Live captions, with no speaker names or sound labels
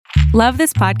Love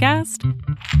this podcast?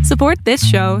 Support this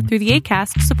show through the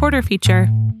Acast supporter feature.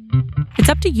 It's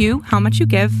up to you how much you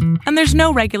give, and there's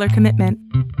no regular commitment.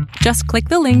 Just click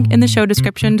the link in the show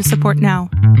description to support now.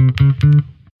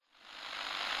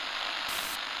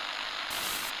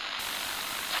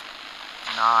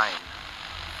 Nine,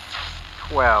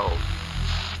 12,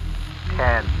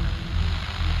 10,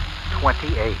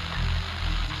 28,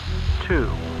 2,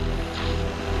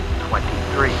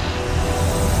 23.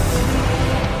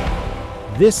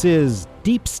 This is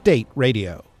Deep State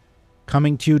Radio,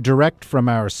 coming to you direct from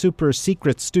our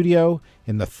super-secret studio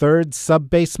in the third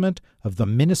sub-basement of the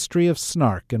Ministry of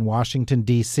Snark in Washington,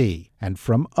 D.C., and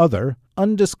from other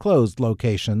undisclosed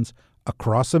locations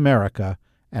across America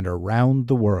and around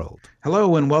the world.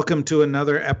 Hello, and welcome to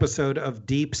another episode of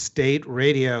Deep State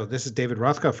Radio. This is David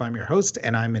Rothkopf. I'm your host,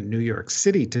 and I'm in New York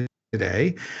City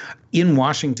today. In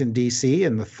Washington, D.C.,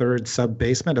 in the third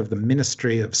sub-basement of the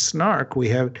Ministry of Snark, we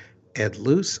have Ed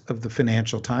Luce of the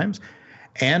Financial Times,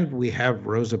 and we have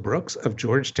Rosa Brooks of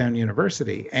Georgetown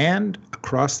University, and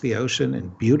across the ocean in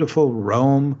beautiful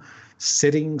Rome,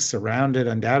 sitting surrounded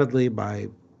undoubtedly by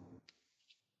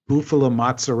buffalo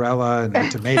mozzarella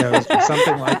and tomatoes or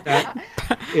something like that.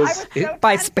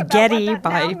 By spaghetti,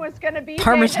 by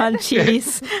Parmesan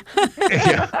cheese,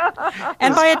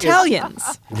 and by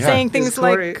Italians saying things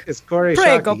like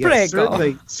 "prego, prego."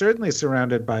 Yeah, certainly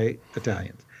surrounded by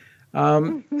Italians.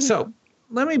 So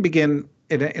let me begin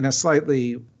in a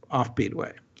slightly offbeat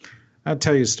way. I'll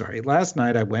tell you a story. Last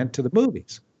night I went to the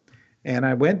movies, and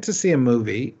I went to see a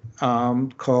movie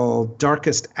called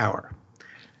Darkest Hour.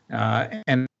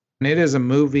 And it is a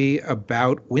movie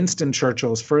about Winston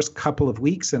Churchill's first couple of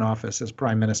weeks in office as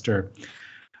prime minister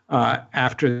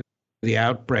after the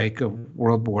outbreak of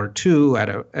World War II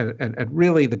at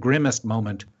really the grimmest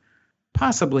moment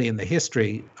possibly in the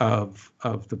history of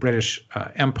the British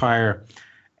Empire,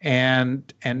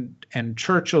 and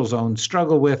Churchill's own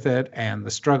struggle with it, and the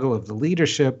struggle of the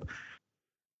leadership,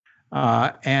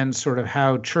 and sort of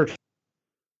how Churchill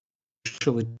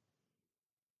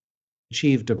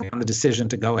achieved the decision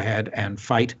to go ahead and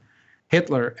fight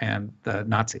Hitler and the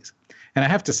Nazis. And I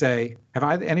have to say,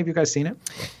 have any of you guys seen it?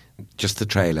 Just the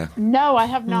trailer. No, I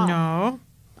have not. No,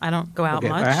 I don't go out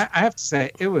much. I have to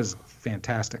say, it was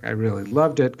fantastic. I really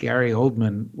loved it. Gary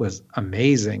Oldman was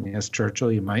amazing as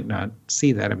Churchill. You might not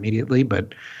see that immediately,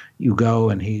 but you go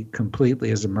and he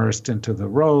completely is immersed into the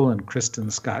role. And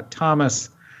Kristen Scott Thomas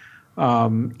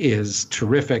is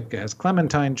terrific as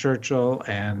Clementine Churchill,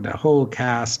 and a whole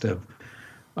cast of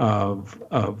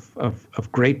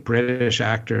great British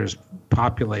actors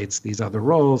populates these other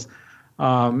roles.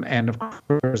 And of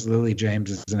course, Lily James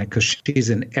is in it because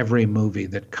she's in every movie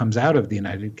that comes out of the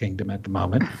United Kingdom at the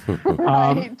moment.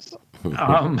 Right.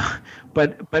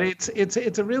 But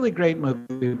it's a really great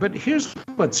movie. But here's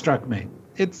what struck me: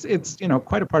 it's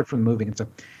quite apart from the movie and stuff,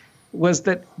 was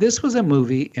that this was a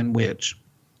movie in which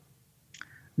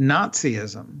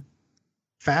Nazism,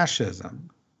 fascism,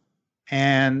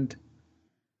 and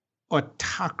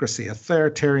autocracy,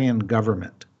 authoritarian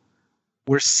government,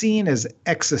 were seen as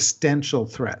existential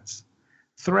threats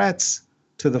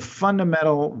to the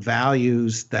fundamental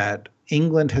values that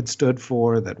England had stood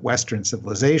for, that Western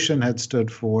civilization had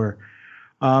stood for,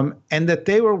 and that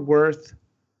they were worth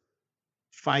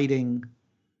fighting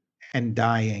and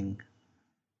dying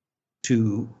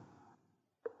to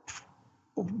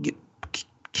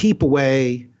keep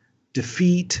away,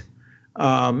 defeat,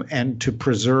 and to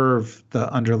preserve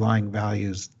the underlying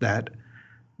values that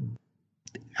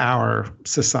our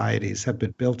societies have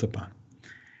been built upon.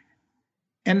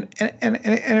 And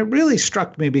it really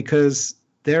struck me because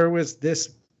there was this,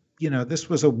 this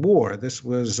was a war. This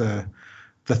was the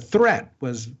threat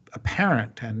was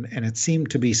apparent, and it seemed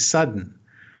to be sudden.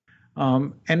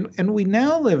 And we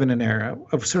now live in an era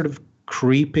of sort of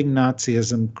creeping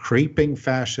Nazism, creeping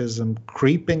fascism,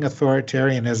 creeping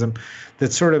authoritarianism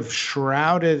that's sort of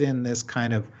shrouded in this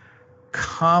kind of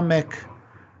comic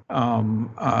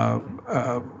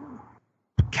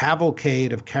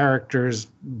cavalcade of characters,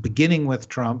 beginning with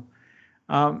Trump,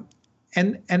 and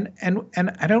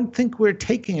I don't think we're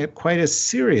taking it quite as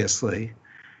seriously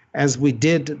as we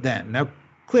did then. Now,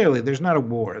 clearly, there's not a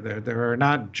war. There are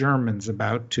not Germans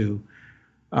about to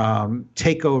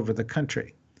take over the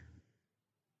country,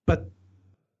 but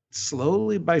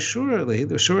slowly but surely,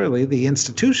 the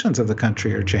institutions of the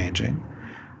country are changing,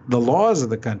 the laws of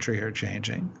the country are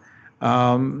changing.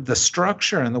 The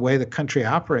structure and the way the country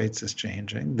operates is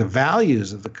changing. The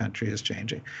values of the country is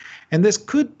changing. And this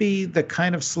could be the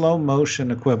kind of slow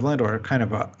motion equivalent, or kind of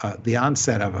the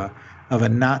onset of a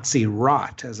Nazi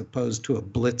rot as opposed to a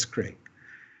blitzkrieg.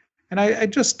 And I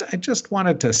just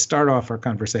wanted to start off our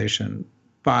conversation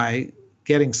by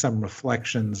getting some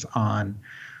reflections on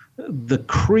the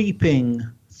creeping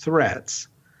threats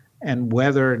and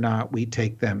whether or not we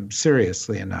take them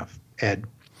seriously enough. Ed?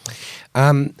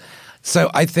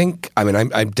 So I think,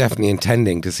 I'm definitely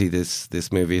intending to see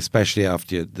this movie, especially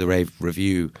after the rave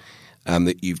review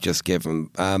that you've just given.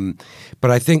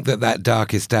 But I think that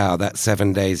Darkest Hour, that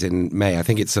 7 Days in May, I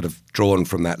think it's sort of drawn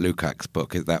from that Lukács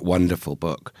book, that wonderful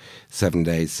book, 7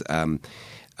 Days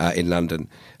in London.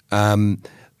 That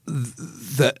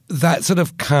sort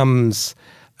of comes,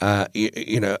 at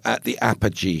the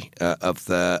apogee of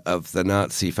the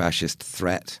Nazi fascist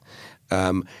threat.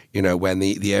 When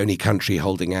the only country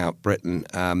holding out, Britain,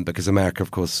 because America, of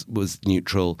course, was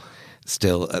neutral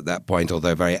still at that point,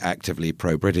 although very actively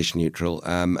pro-British neutral,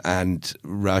 and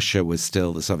Russia was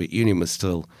still, the Soviet Union was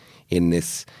still in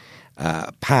this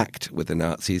pact with the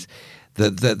Nazis,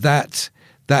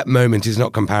 that moment is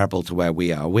not comparable to where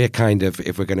we are. We're kind of,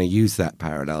 if we're going to use that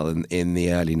parallel, in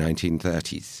the early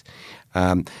 1930s.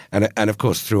 And of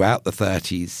course, throughout the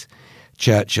 30s,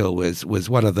 Churchill was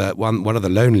one of the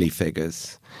lonely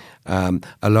figures,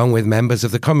 along with members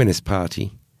of the Communist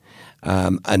Party,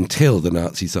 until the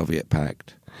Nazi-Soviet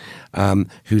pact,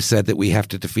 who said that we have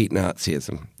to defeat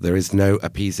Nazism. There is no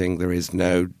appeasing, there is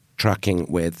no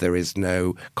trucking with, there is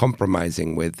no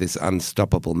compromising with this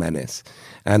unstoppable menace.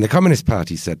 And the Communist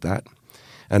Party said that,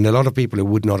 and a lot of people who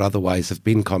would not otherwise have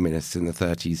been communists in the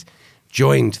 30s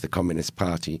joined the Communist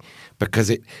Party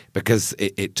because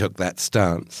it took that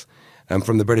stance. And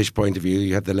from the British point of view,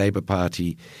 you had the Labour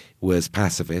Party was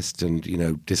pacifist and,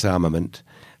 disarmament,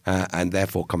 and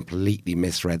therefore completely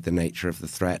misread the nature of the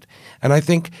threat. And I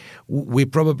think we're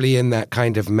probably in that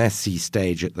kind of messy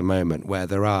stage at the moment where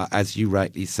there are, as you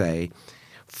rightly say,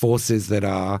 forces that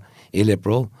are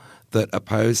illiberal, that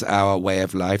oppose our way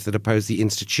of life, that oppose the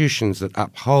institutions that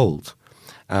uphold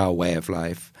our way of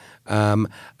life.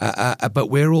 But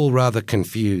we're all rather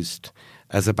confused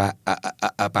as about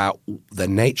the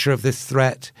nature of this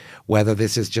threat, whether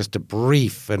this is just a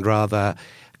brief and rather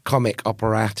comic,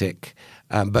 operatic,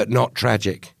 but not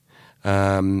tragic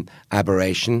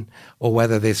aberration, or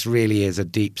whether this really is a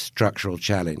deep structural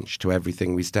challenge to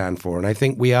everything we stand for. And I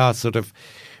think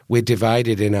we're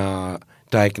divided in our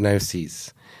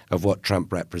diagnoses of what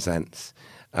Trump represents.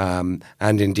 And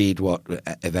indeed what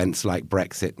events like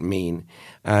Brexit mean.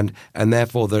 And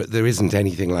therefore there isn't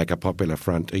anything like a popular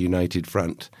front, a united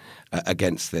front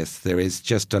against this. There is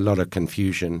just a lot of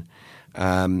confusion.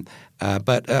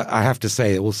 But I have to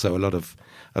say also a lot of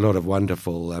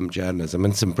wonderful journalism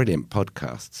and some brilliant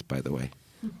podcasts, by the way.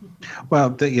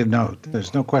 Well,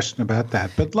 there's no question about that.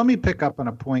 But let me pick up on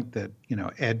a point that,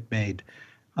 Ed made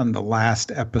on the last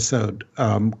episode,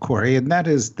 Corey, and that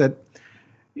is that,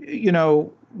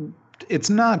 it's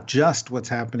not just what's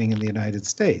happening in the United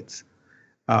States.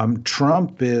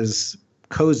 Trump is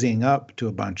cozying up to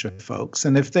a bunch of folks.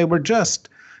 And if they were just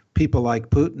people like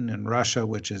Putin in Russia,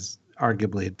 which is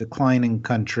arguably a declining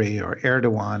country, or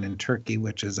Erdogan in Turkey,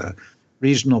 which is a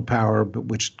regional power, but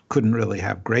which couldn't really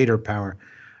have greater power,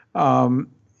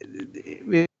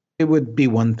 it would be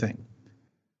one thing.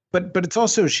 But it's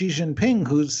also Xi Jinping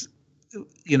who's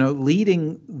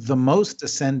leading the most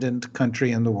ascendant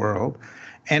country in the world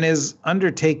and is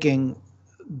undertaking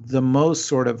the most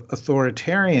sort of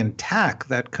authoritarian tack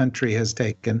that country has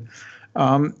taken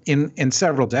in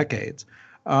several decades.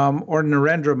 Or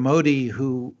Narendra Modi,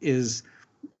 who is,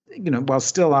 while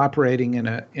still operating in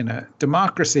a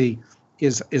democracy,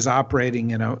 is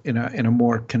operating in a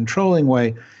more controlling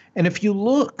way. And if you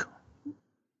look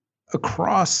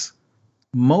across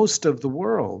most of the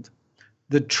world,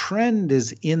 the trend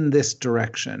is in this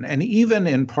direction. And even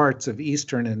in parts of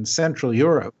Eastern and Central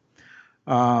Europe,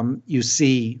 you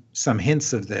see some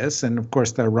hints of this. And of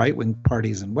course, there are right-wing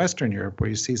parties in Western Europe where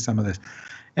you see some of this.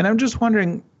 And I'm just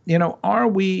wondering, are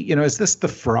we, is this the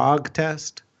frog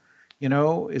test?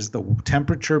 Is the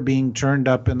temperature being turned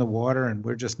up in the water and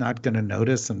we're just not going to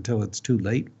notice until it's too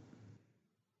late?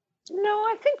 No,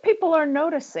 I think people are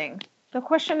noticing. The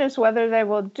question is whether they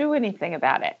will do anything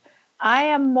about it. I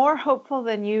am more hopeful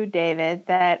than you, David,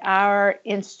 that our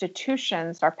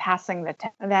institutions are passing the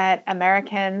test, that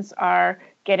Americans are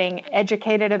getting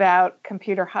educated about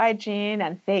computer hygiene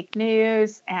and fake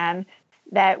news, and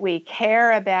that we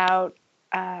care about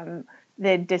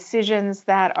the decisions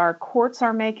that our courts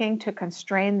are making to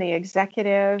constrain the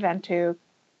executive and to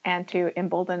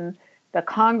embolden the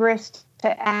Congress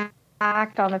to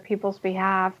act on the people's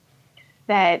behalf,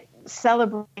 that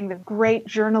celebrating the great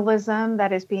journalism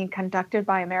that is being conducted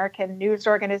by American news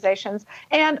organizations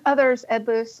and others, Ed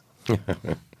Luce,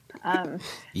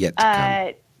 Yet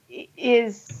to come.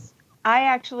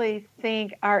 actually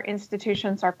think our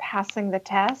institutions are passing the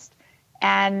test,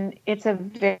 and it's a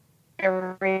very,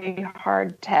 very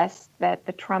hard test that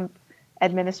the Trump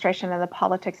administration and the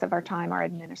politics of our time are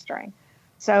administering.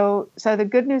 So the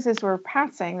good news is we're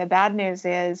passing. The bad news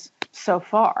is so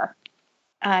far.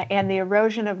 And the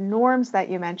erosion of norms that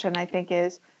you mentioned, I think,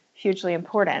 is hugely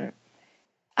important.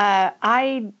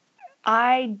 I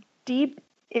deep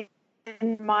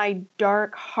in my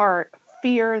dark heart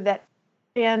fear that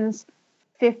ends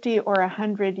 50 or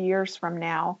 100 years from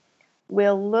now,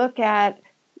 we'll look at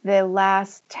the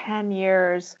last 10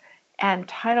 years and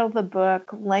title the book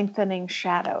Lengthening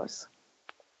Shadows.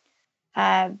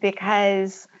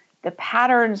 Because the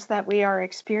patterns that we are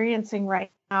experiencing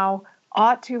right now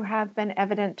ought to have been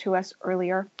evident to us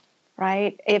earlier,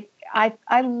 right?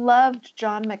 I loved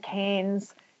John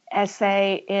McCain's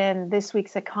essay in this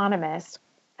week's Economist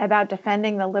about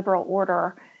defending the liberal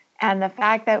order and the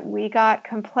fact that we got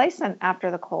complacent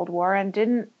after the Cold War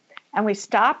and we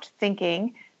stopped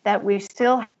thinking that we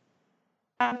still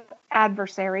have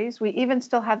adversaries, we even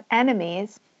still have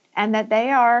enemies, and that they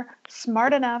are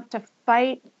smart enough to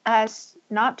fight us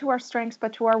not to our strengths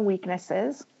but to our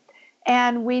weaknesses.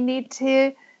 And we need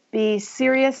to be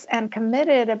serious and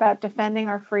committed about defending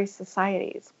our free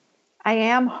societies. I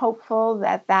am hopeful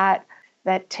that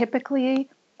typically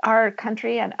our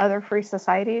country and other free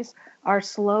societies are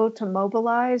slow to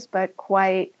mobilize, but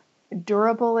quite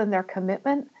durable in their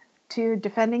commitment to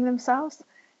defending themselves.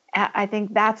 I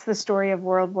think that's the story of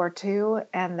World War II,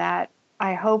 and that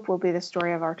I hope will be the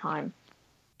story of our time.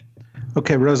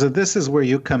 Okay, Rosa, this is where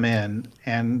you come in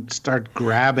and start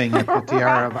grabbing at the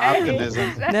tiara of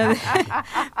optimism. No,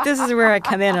 this is where I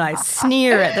come in and I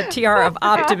sneer at the tiara of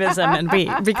optimism and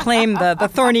reclaim the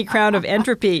thorny crown of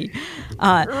entropy.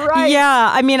 Right.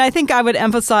 Yeah, I mean, I think I would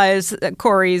emphasize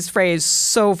Corey's phrase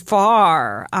 "so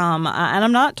far," and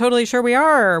I'm not totally sure we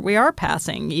are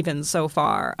passing even so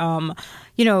far.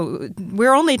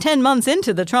 We're only 10 months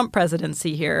into the Trump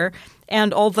presidency here.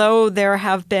 And although there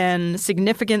have been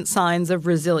significant signs of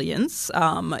resilience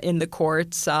in the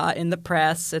courts, in the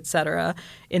press, et cetera,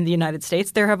 in the United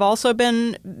States, there have also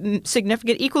been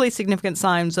equally significant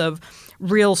signs of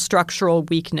real structural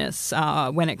weakness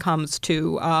when it comes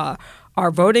to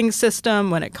our voting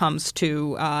system, when it comes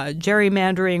to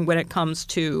gerrymandering, when it comes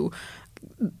to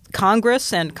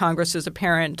Congress and Congress's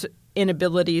apparent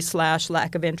inability /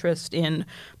 lack of interest in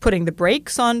putting the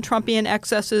brakes on Trumpian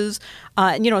excesses.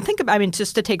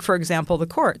 Just to take, for example, the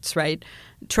courts, right?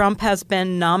 Trump has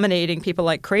been nominating people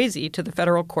like crazy to the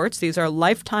federal courts. These are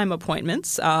lifetime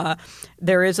appointments.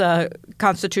 There is a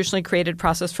constitutionally created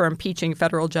process for impeaching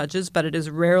federal judges, but it is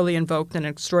rarely invoked and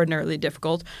extraordinarily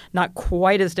difficult. Not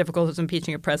quite as difficult as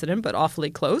impeaching a president, but awfully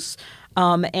close.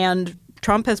 And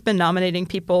Trump has been nominating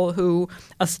people who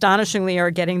astonishingly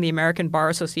are getting the American Bar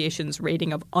Association's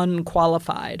rating of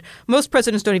unqualified. Most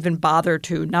presidents don't even bother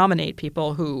to nominate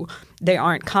people who they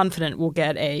aren't confident will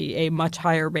get a much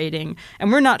higher rating.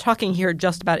 And we're not talking here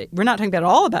we're not talking at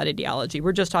all about ideology.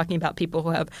 We're just talking about people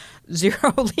who have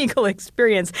zero legal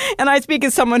experience. And I speak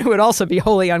as someone who would also be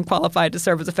wholly unqualified to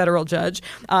serve as a federal judge.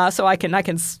 So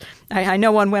I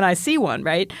know one when I see one,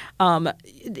 right? And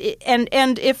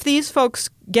if these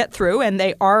folks get through, and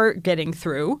they are getting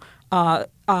through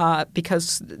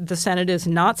because the Senate is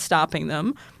not stopping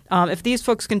them, if these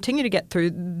folks continue to get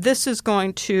through, this is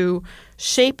going to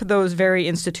shape those very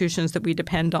institutions that we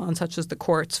depend on, such as the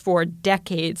courts, for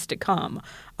decades to come.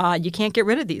 You can't get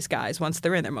rid of these guys once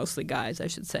they're in. They're mostly guys, I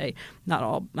should say. Not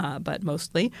all, but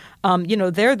mostly.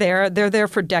 They're there. They're there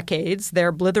for decades.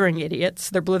 They're blithering idiots.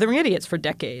 They're blithering idiots for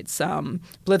decades.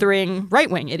 Blithering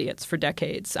right-wing idiots for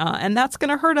decades. And that's going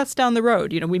to hurt us down the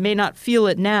road. We may not feel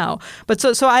it now. But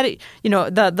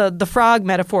the frog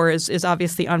metaphor is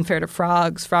obviously unfair to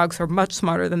frogs. Frogs are much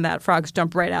smarter than that. Frogs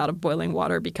jump right out of boiling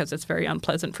water because it's very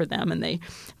unpleasant for them, and they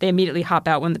immediately hop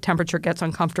out when the temperature gets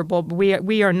uncomfortable. But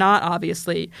we are not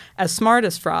obviously as smart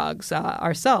as frogs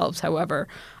ourselves, however.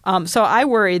 So I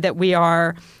worry that we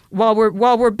are, while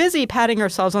we're busy patting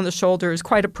ourselves on the shoulders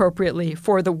quite appropriately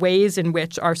for the ways in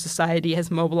which our society has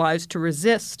mobilized to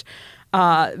resist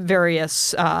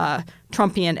various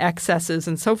Trumpian excesses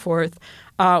and so forth,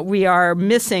 we are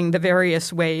missing the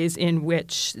various ways in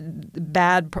which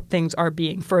bad things are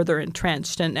being further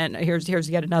entrenched. And here's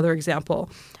yet another example.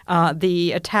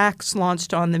 The attacks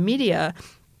launched on the media,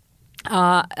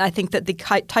 I think that the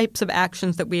types of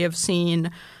actions that we have seen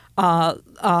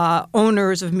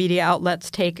owners of media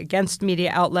outlets take against media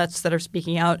outlets that are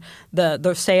speaking out,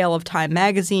 the sale of Time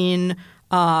Magazine,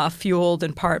 fueled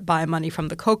in part by money from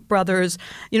the Koch brothers.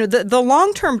 The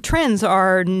long-term trends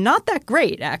are not that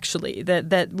great, actually.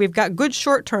 That we've got good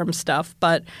short-term stuff,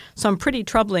 but some pretty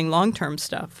troubling long-term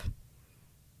stuff.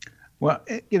 Well,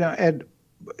 Ed,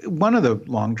 one of the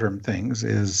long-term things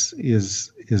is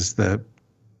the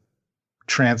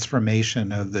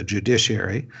transformation of the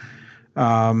judiciary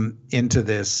into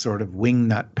this sort of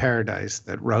wingnut paradise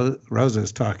that Rosa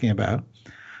is talking about.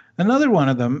 Another one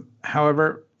of them,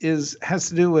 however, has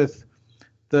to do with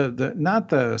the not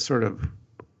the sort of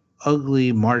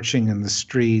ugly marching in the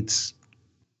streets,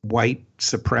 white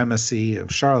supremacy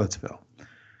of Charlottesville,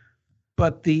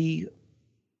 but the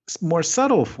more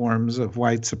subtle forms of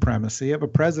white supremacy of a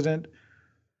president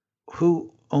who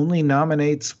only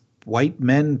nominates white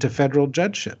men to federal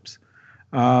judgeships,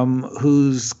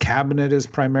 whose cabinet is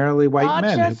primarily white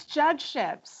men. Not just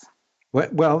judgeships.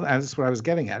 Well, that's what I was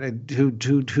getting at.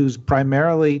 Who's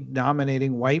primarily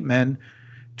nominating white men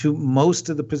to most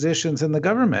of the positions in the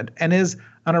government, and is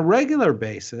on a regular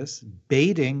basis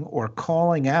baiting or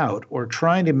calling out or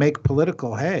trying to make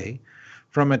political hay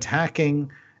from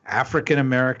attacking African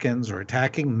Americans or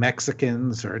attacking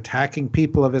Mexicans or attacking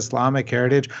people of Islamic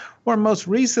heritage, or most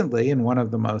recently in one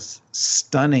of the most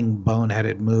stunning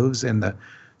boneheaded moves in the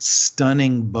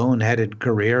stunning boneheaded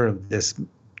career of this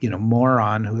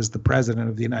moron who is the president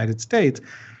of the United States,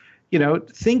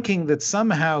 thinking that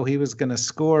somehow he was going to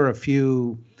score a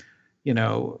few,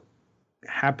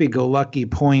 happy-go-lucky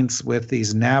points with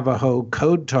these Navajo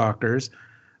code talkers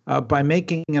by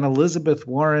making an Elizabeth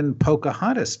Warren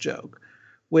Pocahontas joke,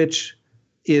 which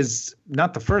is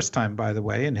not the first time, by the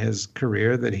way, in his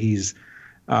career that he's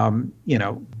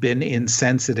been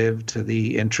insensitive to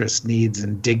the interests, needs,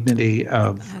 and dignity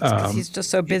of. That's because he's just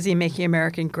so busy making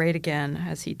America great again,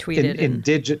 as he tweeted.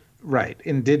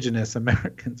 Indigenous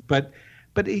Americans, but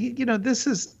this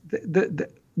is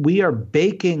we are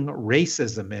baking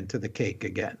racism into the cake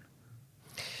again.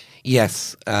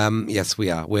 Yes, yes,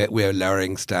 we are. We're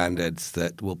lowering standards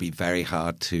that will be very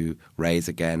hard to raise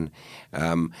again.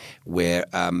 We're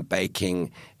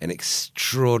baking an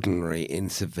extraordinary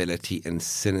incivility and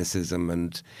cynicism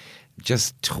and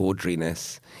just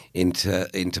tawdriness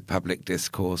into public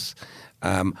discourse,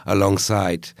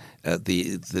 alongside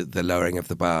the lowering of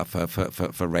the bar for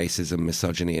racism,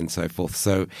 misogyny, and so forth.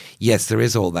 So yes, there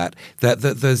is all that.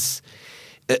 There's.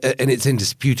 And it's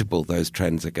indisputable those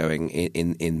trends are going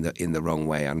in the wrong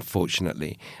way,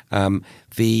 unfortunately.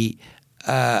 The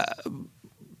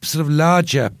sort of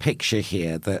larger picture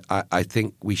here that I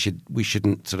think we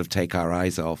shouldn't sort of take our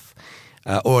eyes off,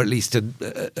 or at least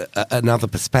another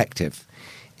perspective,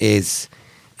 is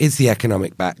the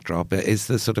economic backdrop. Is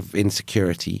the sort of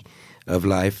insecurity of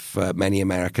life for many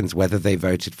Americans, whether they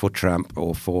voted for Trump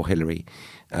or for Hillary,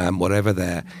 whatever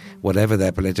their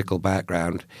political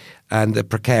background, and the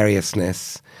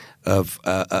precariousness of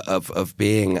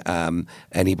being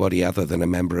anybody other than a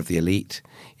member of the elite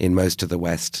in most of the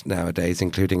West nowadays,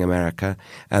 including America,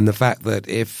 and the fact that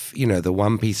if the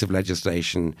one piece of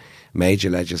legislation, major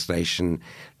legislation,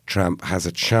 Trump has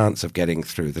a chance of getting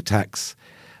through, the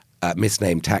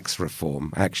misnamed tax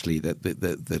reform, actually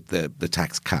the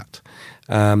tax cut,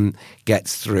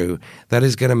 gets through, that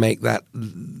is going to make that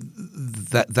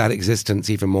existence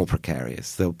even more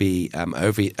precarious. There'll be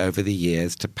over the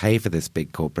years to pay for this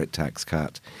big corporate tax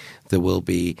cut, there will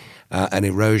be an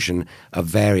erosion of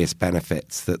various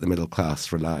benefits that the middle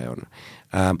class rely on.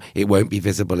 It won't be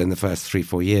visible in the first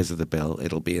 3-4 years of the bill.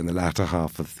 It'll be in the latter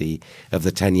half of the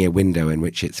 10-year window in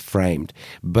which it's framed.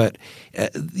 But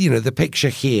the picture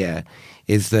here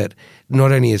is that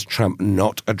not only is Trump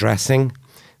not addressing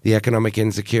the economic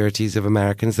insecurities of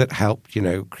Americans that helped,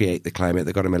 create the climate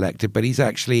that got him elected, but he's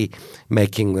actually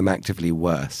making them actively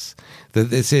worse. That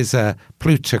this is a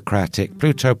plutocratic,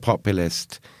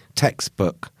 pluto-populist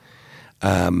textbook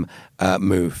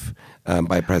move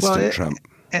by President Trump.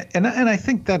 And I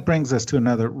think that brings us to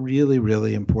another really,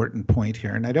 really important point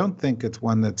here. And I don't think it's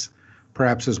one that's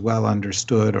perhaps as well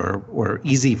understood or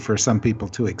easy for some people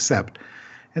to accept.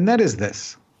 And that is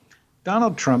this.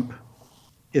 Donald Trump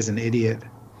is an idiot.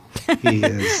 He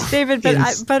is David,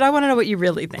 but I want to know what you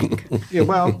really think. Yeah,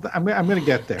 well, I'm going to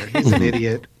get there. He's an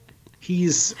idiot.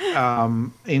 He's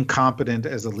incompetent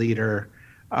as a leader.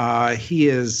 He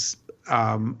is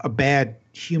a bad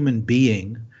human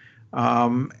being.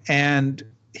 And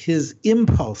his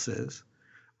impulses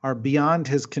are beyond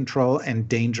his control and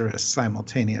dangerous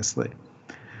simultaneously.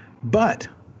 But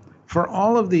for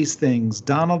all of these things,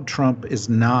 Donald Trump is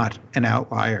not an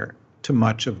outlier to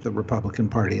much of the Republican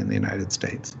Party in the United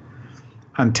States.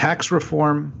 On tax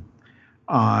reform,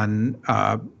 on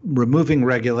removing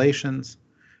regulations,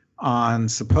 on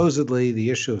supposedly the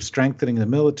issue of strengthening the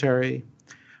military,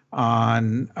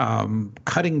 on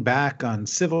cutting back on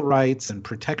civil rights and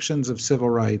protections of civil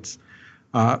rights,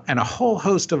 and a whole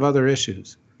host of other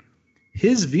issues.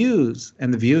 His views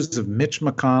and the views of Mitch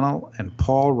McConnell and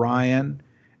Paul Ryan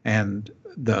and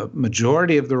the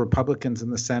majority of the Republicans in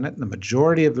the Senate and the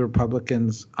majority of the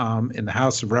Republicans in the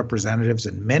House of Representatives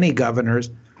and many governors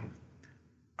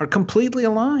are completely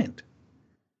aligned.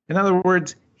 In other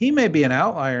words, he may be an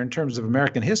outlier in terms of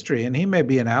American history, and he may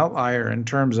be an outlier in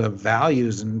terms of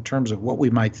values and in terms of what we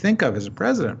might think of as a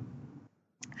president.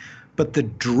 But the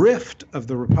drift of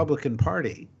the Republican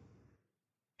Party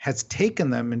has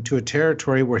taken them into a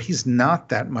territory where he's not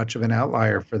that much of an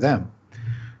outlier for them.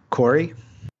 Kori?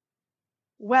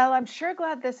 Well, I'm sure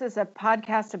glad this is a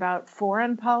podcast about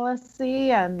foreign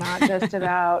policy and not just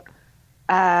about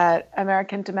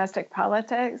American domestic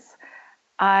politics.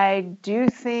 I do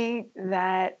think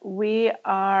that we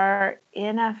are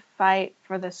in a fight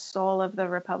for the soul of the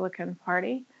Republican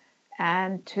Party.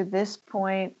 And to this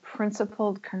point,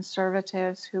 principled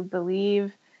conservatives who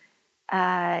believe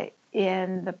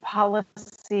in the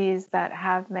policies that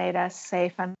have made us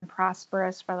safe and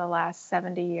prosperous for the last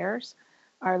 70 years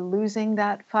are losing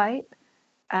that fight.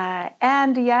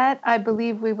 And yet, I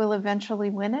believe we will eventually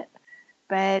win it.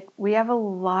 But we have a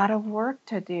lot of work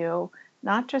to do,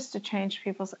 not just to change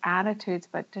people's attitudes,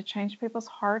 but to change people's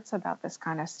hearts about this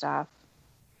kind of stuff.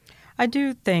 I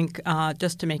do think,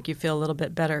 just to make you feel a little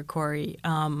bit better, Kori,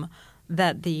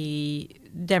 that the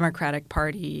Democratic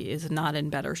Party is not in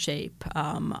better shape.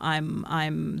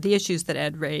 I'm the issues that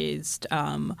Ed raised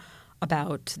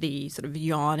about the sort of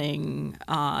yawning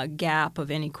gap of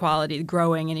inequality, the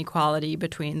growing inequality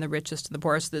between the richest and the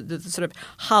poorest, the sort of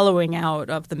hollowing out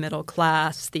of the middle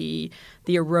class, the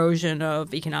erosion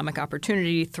of economic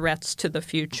opportunity, threats to the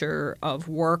future of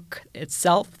work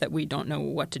itself that we don't know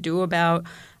what to do about.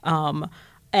 And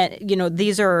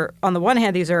these are, on the one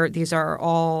hand, these are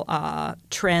all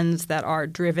trends that are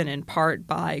driven in part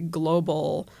by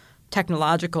global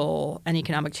technological and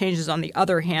economic changes. On the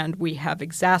other hand, we have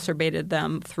exacerbated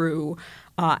them through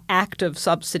active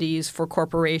subsidies for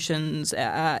corporations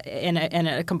and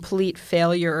a complete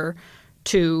failure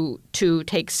to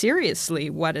take seriously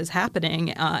what is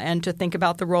happening and to think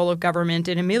about the role of government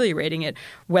in ameliorating it,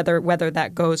 whether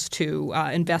that goes to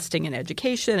investing in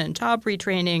education and job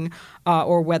retraining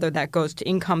or whether that goes to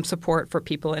income support for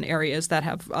people in areas that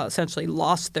have essentially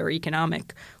lost their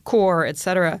economic core, et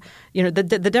cetera.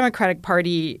 The Democratic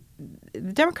Party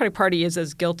is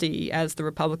as guilty as the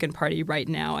Republican Party right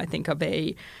now, I think, of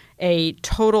a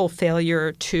total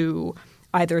failure to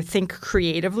either think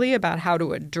creatively about how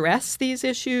to address these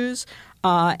issues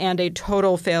and a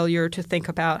total failure to think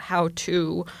about how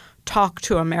to talk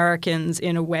to Americans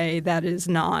in a way that is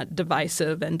not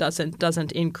divisive and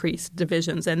doesn't increase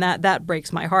divisions. And that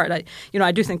breaks my heart.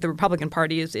 I do think the Republican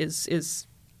Party is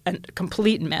a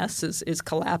complete mess, is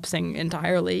collapsing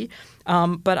entirely.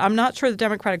 But I'm not sure the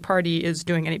Democratic Party is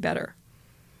doing any better.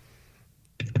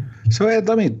 So, Ed,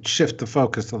 let me shift the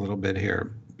focus a little bit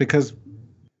here, because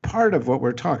part of what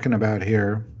we're talking about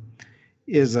here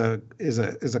is a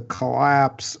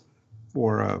collapse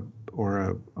or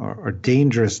a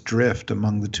dangerous drift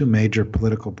among the two major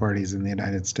political parties in the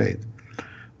United States.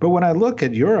 But when I look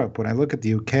at Europe, when I look at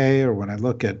the UK, or when I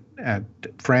look at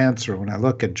France, or when I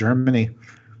look at Germany,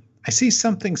 I see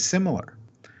something similar.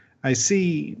 I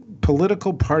see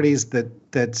political parties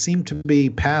that seem to be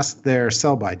past their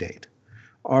sell-by date,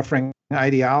 offering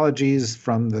ideologies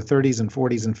from the 30s and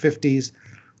 40s and 50s,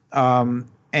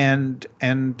 and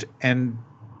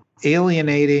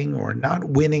alienating or not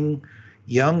winning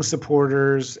young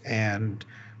supporters and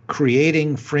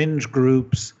creating fringe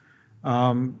groups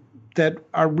that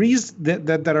are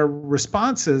that are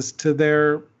responses to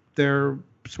their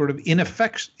sort of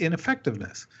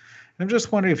ineffectiveness. And I'm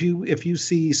just wondering if you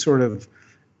see sort of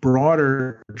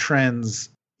broader trends,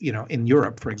 in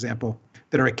Europe, for example,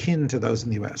 that are akin to those in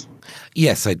the U.S.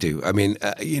 Yes, I do. I mean,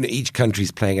 each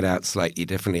country's playing it out slightly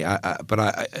differently,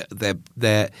 but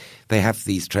they have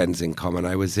these trends in common.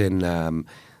 I was in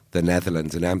the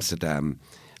Netherlands, in Amsterdam,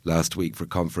 last week for a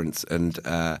conference, and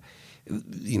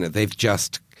they've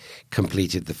just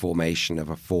completed the formation of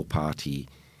a 4-party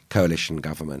coalition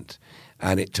government,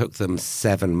 and it took them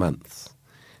 7 months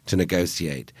to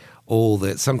negotiate all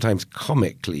the sometimes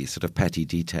comically sort of petty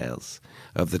details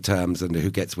of the terms and who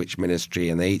gets which ministry,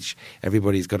 and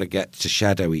everybody's got to get to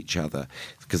shadow each other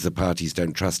because the parties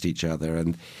don't trust each other,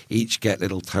 and each get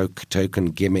little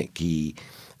token gimmicky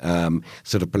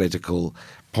sort of political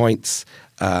points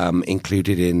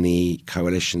included in the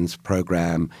coalition's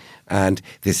program. And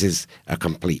this is a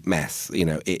complete mess.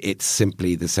 It's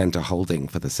simply the center holding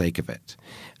for the sake of it.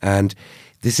 And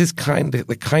this is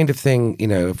the kind of thing,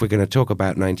 if we're going to talk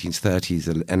about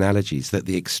 1930s analogies, that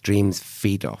the extremes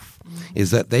feed off, is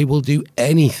that they will do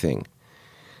anything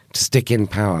to stick in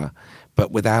power,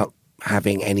 but without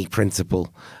having any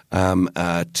principle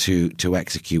to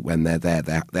execute when they're there.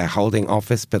 They're holding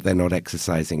office, but they're not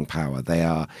exercising power. They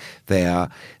are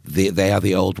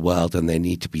the old world, and they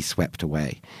need to be swept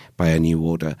away by a new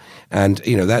order. And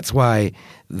that's why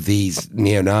these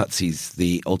neo-Nazis,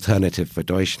 the Alternative for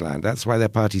Deutschland, that's why their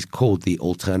party's called the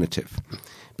Alternative.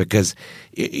 Because,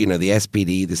 the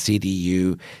SPD, the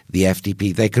CDU, the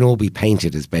FDP, they can all be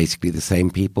painted as basically the same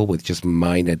people with just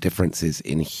minor differences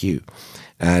in hue.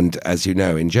 And as you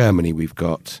know, in Germany, we've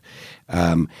got,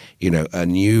 a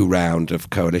new round of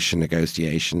coalition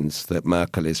negotiations that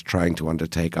Merkel is trying to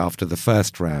undertake after the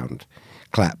first round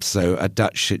collapsed. So a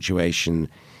Dutch situation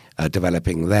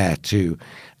developing there too.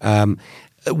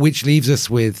 Which leaves us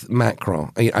with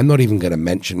Macron. I'm not even going to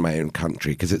mention my own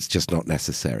country because it's just not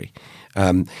necessary.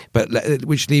 But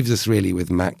which leaves us really with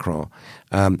Macron,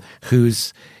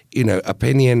 whose,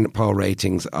 opinion poll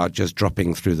ratings are just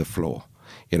dropping through the floor.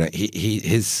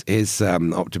 His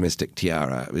optimistic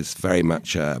tiara is very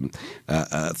much a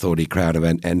thorny crown of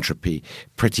entropy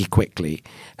pretty quickly.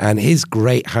 And his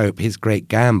great hope, his great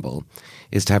gamble,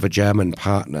 is to have a German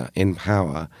partner in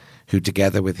power who,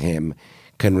 together with him,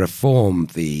 can reform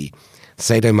the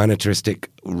sadomonetaristic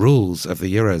rules of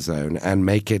the Eurozone and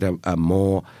make it a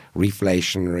more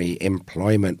reflationary,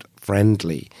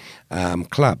 employment-friendly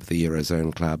club, the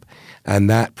Eurozone club. And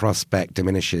that prospect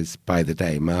diminishes by the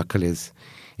day. Merkel is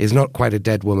not quite a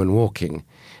dead woman walking,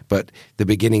 but the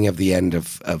beginning of the end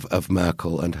of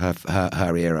Merkel and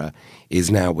her era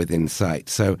is now within sight.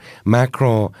 So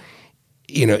Macron,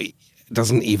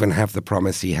 doesn't even have the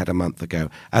promise he had a month ago.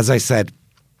 As I said,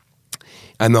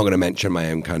 I'm not going to mention my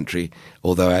own country,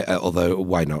 although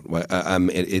why not?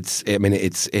 It's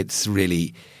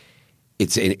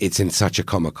in such a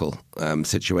comical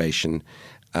situation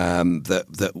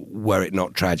that were it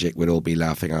not tragic, we'd all be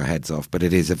laughing our heads off. But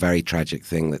it is a very tragic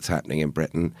thing that's happening in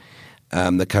Britain.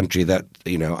 The country that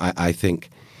I think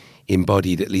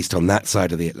embodied, at least on that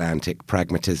side of the Atlantic,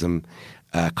 pragmatism,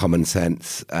 common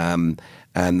sense, and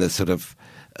the sort of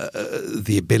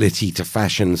the ability to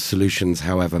fashion solutions,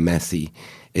 however messy,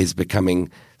 is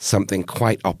becoming something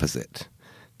quite opposite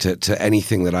to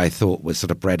anything that I thought was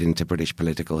sort of bred into British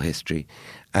political history.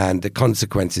 And the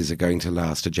consequences are going to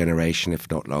last a generation, if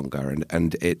not longer.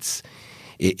 And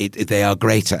they are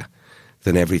greater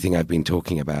than everything I've been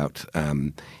talking about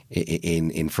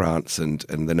in France and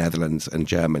the Netherlands and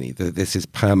Germany. This is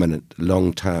permanent,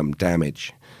 long-term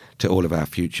damage to all of our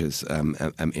futures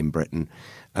in Britain.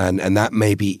 And that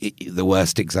may be the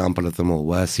worst example of them all,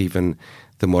 worse even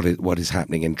than what is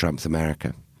happening in Trump's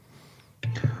America.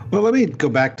 Well, let me go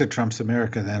back to Trump's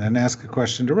America then and ask a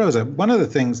question to Rosa. One of the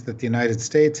things that the United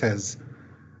States has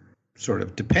sort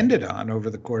of depended on over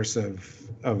the course of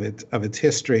its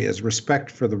history is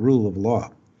respect for the rule of law.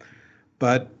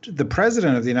 But the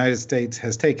president of the United States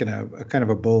has taken a kind of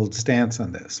a bold stance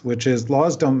on this, which is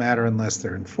laws don't matter unless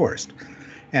they're enforced.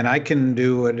 And I can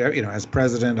do whatever, as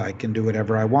president, I can do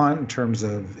whatever I want in terms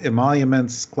of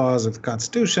emoluments clause of the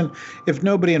Constitution. If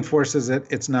nobody enforces it,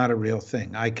 it's not a real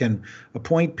thing. I can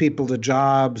appoint people to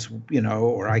jobs,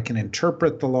 or I can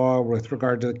interpret the law with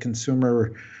regard to the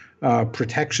Consumer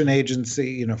Protection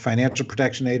Agency, Financial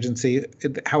Protection Agency,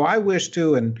 how I wish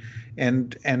to, and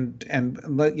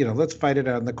let's fight it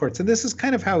out in the courts. And this is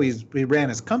kind of how he ran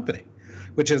his company,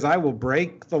 which is I will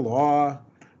break the law.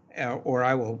 Or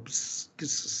I will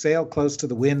sail close to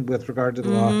the wind with regard to the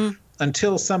law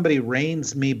until somebody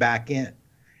reins me back in.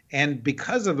 And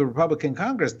because of the Republican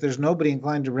Congress, there's nobody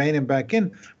inclined to rein him back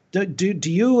in. Do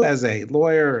you, as a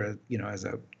lawyer, as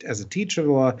a teacher of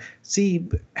the law, see,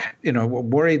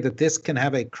 worried that this can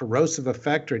have a corrosive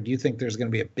effect, or do you think there's going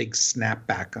to be a big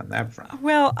snapback on that front?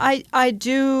 Well, I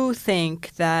do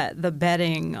think that the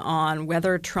betting on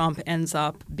whether Trump ends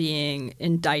up being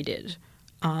indicted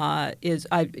at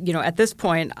this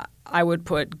point, I would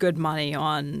put good money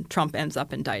on Trump ends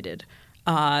up indicted.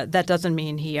 That doesn't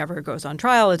mean he ever goes on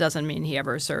trial. It doesn't mean he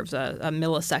ever serves a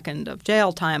millisecond of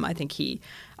jail time. I think he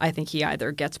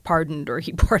either gets pardoned or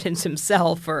he pardons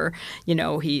himself, or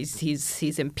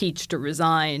he's impeached or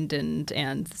resigned,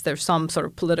 and there's some sort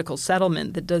of political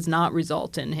settlement that does not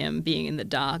result in him being in the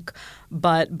dock.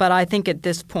 But I think at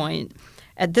this point,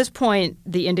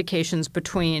 the indications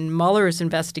between Mueller's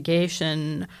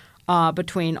investigation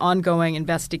between ongoing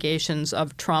investigations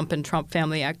of Trump and Trump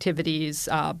family activities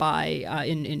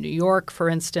in New York, for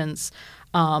instance.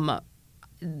 I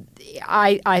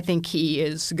think he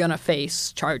is going to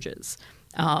face charges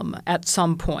at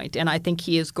some point, and I think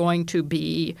he is going to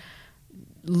be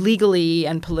legally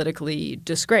and politically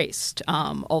disgraced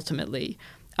ultimately.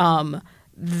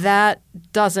 That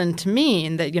doesn't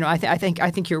mean that I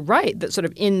think you're right that sort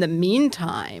of in the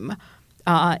meantime,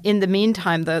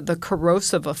 the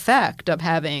corrosive effect of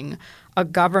having a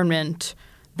government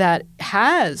that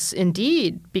has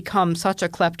indeed become such a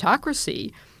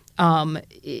kleptocracy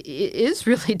is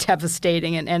really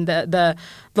devastating, and the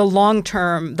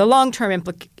long-term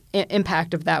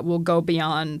impact of that will go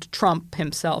beyond Trump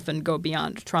himself and go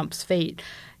beyond Trump's fate.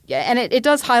 And it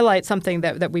does highlight something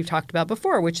that we've talked about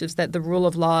before, which is that the rule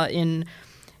of law in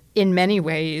many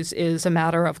ways is a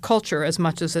matter of culture as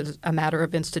much as it's a matter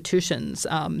of institutions.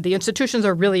 The institutions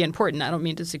are really important. I don't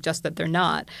mean to suggest that they're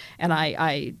not. And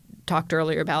I talked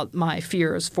earlier about my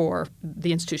fears for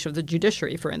the institution of the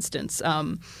judiciary, for instance,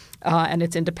 and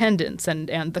its independence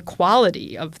and the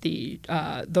quality of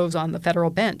those on the federal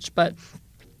bench. But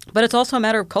it's also a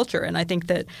matter of culture. And I think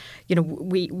that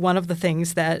one of the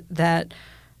things that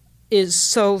is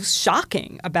so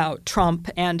shocking about Trump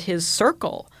and his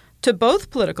circle to both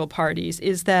political parties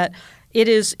is that it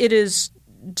is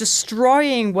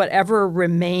destroying whatever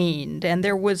remained. And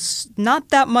there was not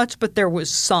that much, but there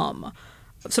was some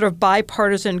sort of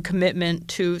bipartisan commitment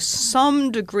to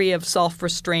some degree of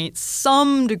self-restraint,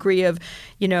 some degree of,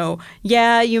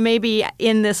 you may be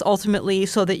in this ultimately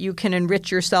so that you can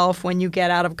enrich yourself. When you get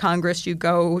out of Congress, you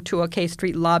go to a K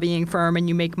Street lobbying firm and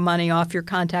you make money off your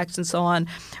contacts and so on.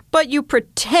 But you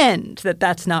pretend that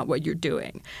that's not what you're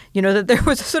doing. That there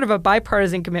was sort of a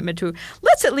bipartisan commitment to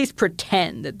let's at least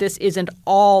pretend that this isn't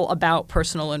all about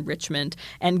personal enrichment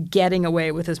and getting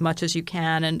away with as much as you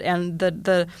can. And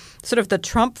the sort of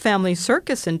the Trump family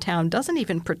circus in town doesn't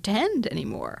even pretend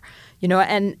anymore.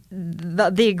 And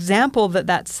the example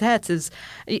that sets is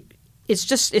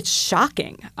it's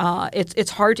shocking.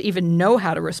 It's hard to even know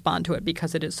how to respond to it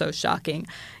because it is so shocking.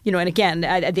 And again,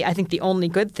 I think the only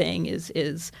good thing is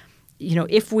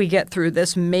if we get through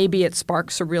this, maybe it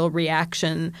sparks a real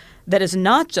reaction that is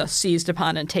not just seized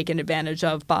upon and taken advantage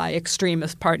of by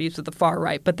extremist parties of the far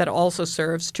right, but that also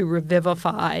serves to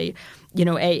revivify,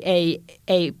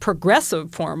 a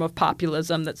progressive form of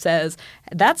populism that says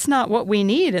that's not what we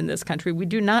need in this country. We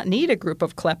do not need a group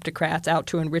of kleptocrats out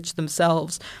to enrich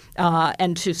themselves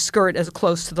and to skirt as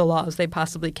close to the law as they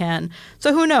possibly can.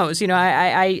 So who knows?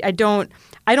 I don't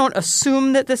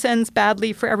assume that this ends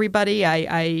badly for everybody.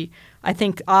 I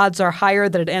think odds are higher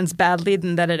that it ends badly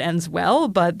than that it ends well,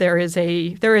 but there is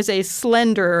a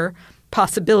slender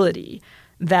possibility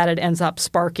that it ends up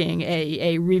sparking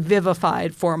a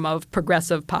revivified form of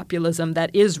progressive populism that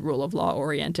is rule of law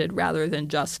oriented rather than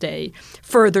just a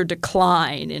further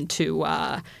decline into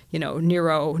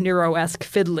Nero-esque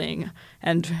fiddling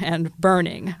and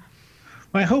burning.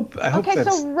 I hope okay,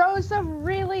 so Rosa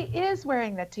really is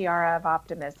wearing the tiara of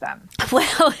optimism.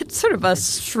 Well, it's sort of a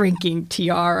shrinking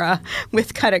tiara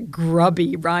with kind of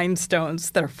grubby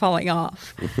rhinestones that are falling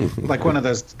off. Like one of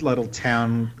those little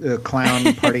town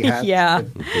clown party hats. Yeah.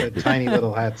 The tiny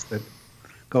little hats that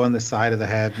go on the side of the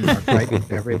head and are frightening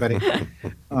to everybody.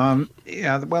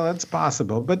 Yeah, well, it's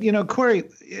possible. But, Corey,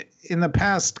 in the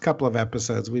past couple of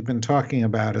episodes, we've been talking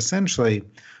about essentially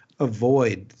a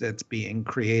void that's being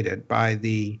created by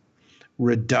the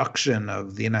reduction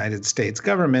of the United States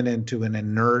government into an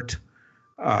inert,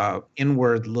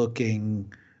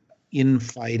 inward-looking,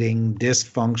 infighting,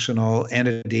 dysfunctional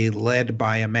entity led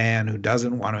by a man who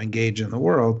doesn't want to engage in the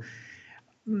world.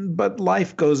 But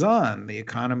life goes on. The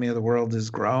economy of the world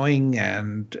is growing,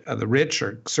 and the rich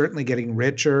are certainly getting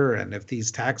richer. And if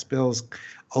these tax bills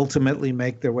ultimately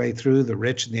make their way through, the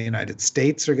rich in the United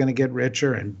States are going to get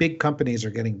richer, and big companies are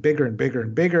getting bigger and bigger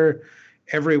and bigger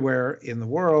everywhere in the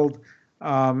world,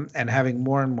 and having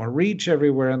more and more reach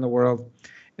everywhere in the world.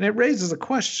 And it raises a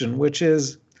question, which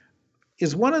is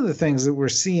one of the things that we're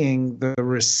seeing the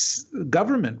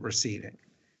government receding,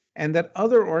 and that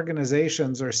other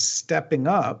organizations are stepping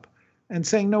up and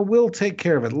saying, no, we'll take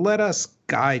care of it. Let us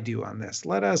guide you on this.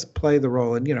 Let us play the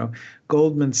role. And,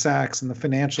 Goldman Sachs and the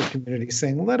financial community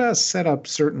saying, let us set up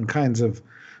certain kinds of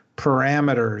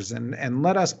parameters and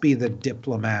let us be the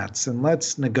diplomats and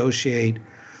let's negotiate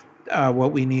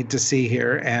what we need to see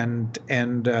here. And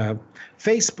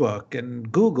Facebook and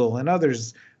Google and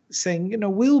others saying,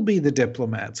 we'll be the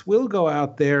diplomats. We'll go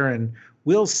out there and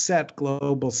we'll set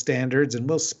global standards and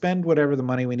we'll spend whatever the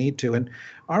money we need to. And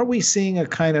are we seeing a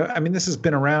kind of, this has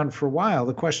been around for a while.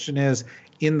 The question is,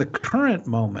 in the current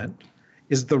moment,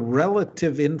 is the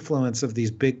relative influence of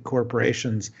these big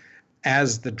corporations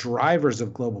as the drivers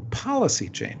of global policy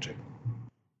changing?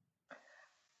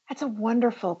 That's a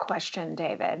wonderful question,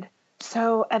 David.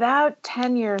 So about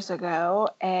 10 years ago,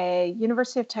 a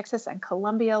University of Texas and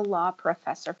Columbia law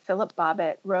professor, Philip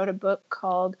Bobbitt, wrote a book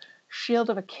called Shield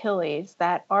of Achilles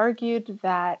that argued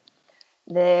that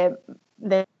the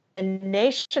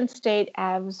nation state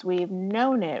as we've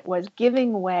known it was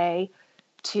giving way.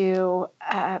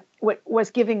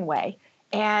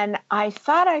 And I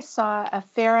thought I saw a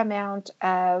fair amount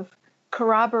of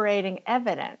corroborating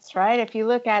evidence, right? If you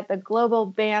look at the global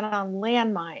ban on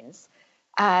landmines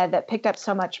that picked up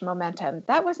so much momentum,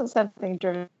 that wasn't something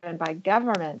driven by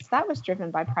governments. That was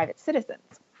driven by private citizens.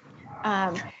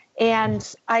 And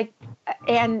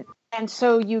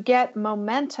so you get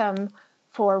momentum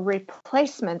for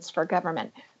replacements for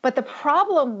government. But the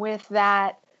problem with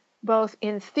that, both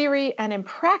in theory and in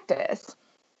practice,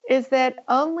 is that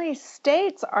only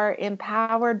states are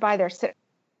empowered by their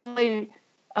citizens.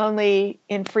 Only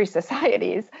in free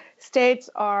societies, states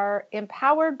are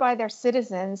empowered by their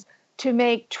citizens to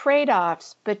make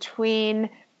trade-offs between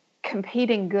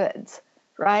competing goods,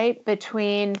 right?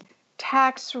 Between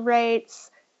tax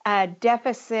rates,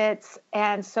 deficits,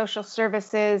 and social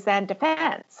services and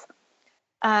defense.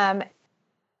 And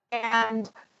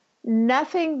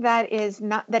nothing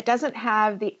that doesn't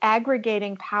have the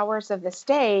aggregating powers of the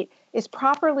state is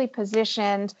properly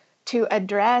positioned to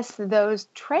address those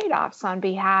trade-offs on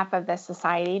behalf of the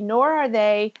society, nor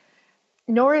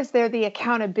is there the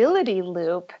accountability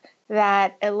loop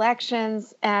that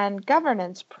elections and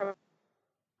governance provide.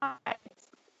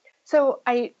 So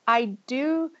I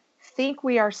do think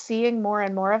we are seeing more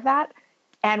and more of that,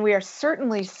 and we are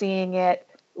certainly seeing it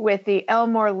with the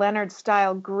Elmore Leonard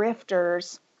style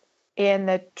grifters in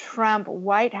the Trump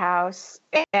White House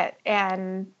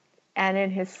and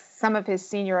in some of his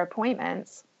senior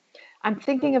appointments. I'm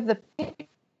thinking of the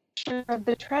picture of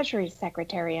the Treasury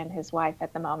Secretary and his wife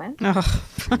at the moment. Oh.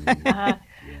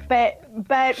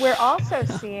 But we're also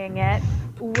seeing it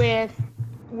with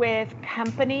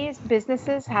companies,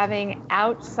 businesses having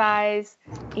outsized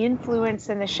influence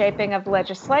in the shaping of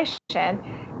legislation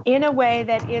in a way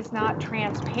that is not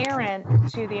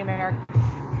transparent to the American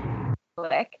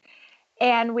public.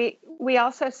 And we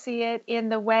also see it in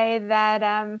the way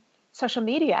that social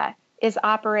media is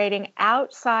operating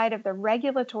outside of the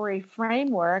regulatory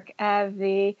framework of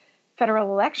the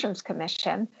Federal Elections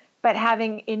Commission, but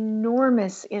having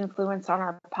enormous influence on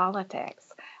our politics.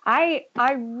 I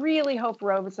really hope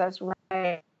Rosa's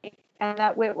right, and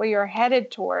that what you're headed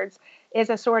towards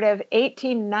is a sort of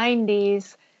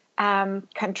 1890s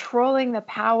controlling the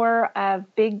power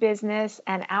of big business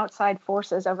and outside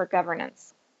forces over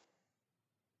governance.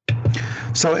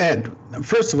 So, Ed,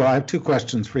 first of all, I have two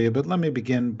questions for you, but let me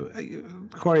begin.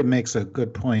 Kori makes a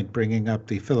good point bringing up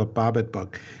the Philip Bobbitt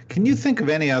book. Can you think of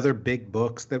any other big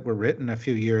books that were written a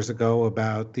few years ago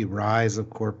about the rise of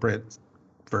corporate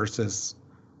versus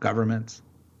governments?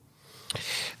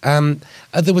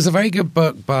 There was a very good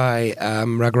book by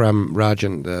Raghuram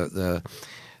Rajan,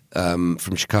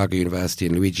 from Chicago University,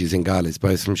 and Luigi Zingales,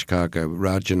 both from Chicago.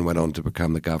 Rajan went on to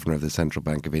become the governor of the Central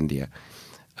Bank of India.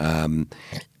 And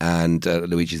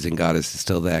Luigi Zingales is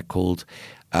still there, called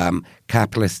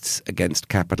Capitalists Against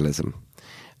Capitalism.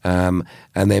 And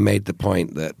they made the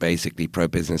point that basically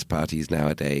pro-business parties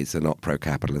nowadays are not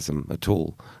pro-capitalism at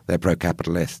all. They're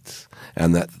pro-capitalists,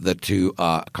 and that the two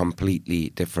are completely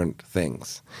different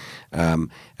things.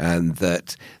 And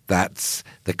that's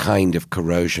the kind of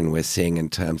corrosion we're seeing in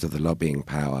terms of the lobbying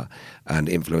power and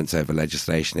influence over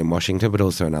legislation in Washington, but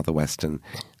also in other Western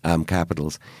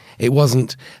capitals. It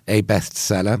wasn't a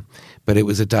bestseller, but it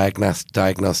was a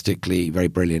diagnostically very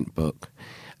brilliant book.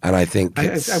 And I think I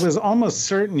was almost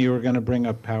certain you were going to bring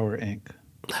up Power Inc.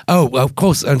 Oh, well, of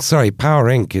course. I'm sorry. Power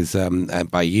Inc. is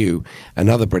by you,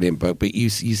 another brilliant book. But you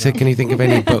said, can you think of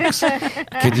any books?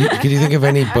 Could you think of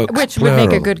any books? Which plural? would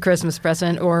make a good Christmas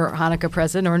present, or Hanukkah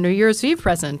present, or New Year's Eve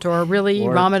present, or really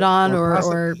Ramadan,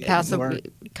 or Passover,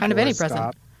 kind of any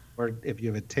present. Or if you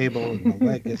have a table and the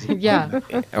leg is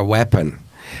a weapon.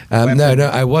 No,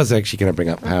 I was actually going to bring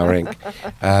up Power Inc.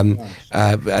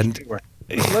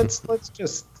 Let's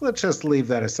just leave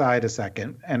that aside a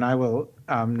second, and I will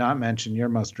not mention your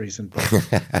most recent book,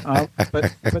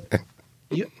 but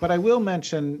I will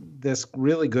mention this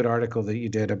really good article that you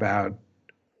did about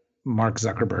Mark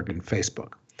Zuckerberg and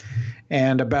Facebook,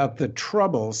 and about the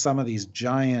trouble some of these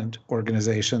giant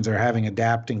organizations are having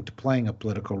adapting to playing a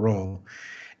political role,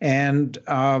 and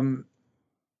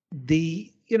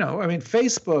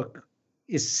Facebook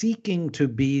is seeking to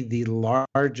be the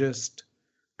largest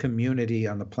community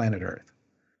on the planet Earth.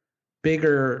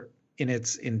 bigger in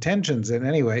its intentions in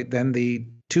any way than the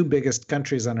two biggest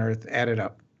countries on earth added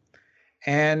up.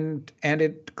 And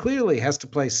it clearly has to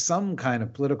play some kind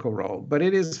of political role, but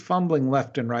it is fumbling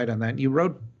left and right on that. You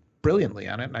wrote brilliantly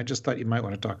on it, and I just thought you might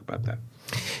want to talk about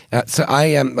that. So I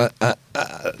am,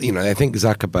 I think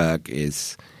Zuckerberg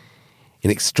is an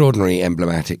extraordinary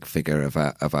emblematic figure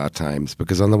of our times,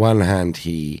 because on the one hand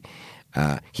he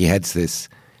heads this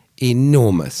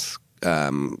enormous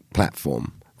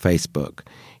platform, Facebook,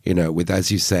 with,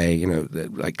 as you say,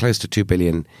 like close to 2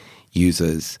 billion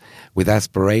users, with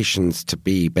aspirations to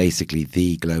be basically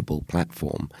the global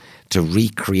platform, to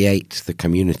recreate the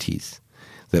communities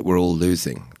that we're all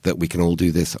losing, that we can all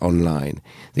do this online.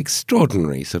 The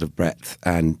extraordinary sort of breadth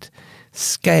and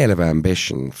scale of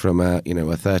ambition from a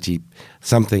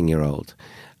 30-something-year-old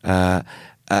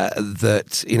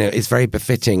that is very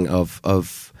befitting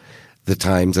of the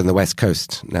times and the West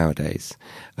Coast nowadays.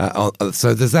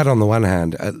 So there's that on the one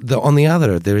hand. On the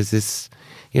other, there is this,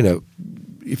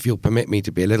 if you'll permit me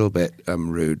to be a little bit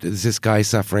rude, there's this guy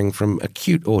suffering from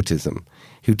acute autism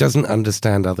who doesn't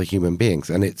understand other human beings,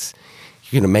 and it's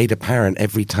made apparent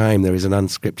every time there is an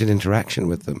unscripted interaction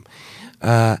with them.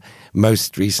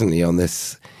 Most recently on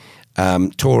this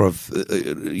tour of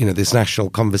this national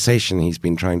conversation he's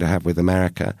been trying to have with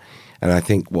America, and I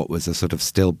think what was a sort of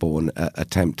stillborn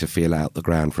attempt to feel out the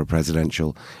ground for a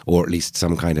presidential or at least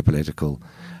some kind of political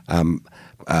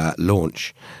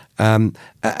launch. And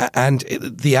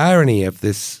the irony of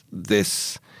this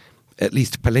at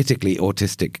least politically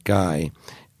autistic guy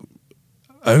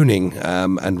owning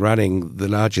and running the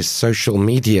largest social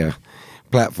media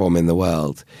platform in the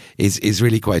world is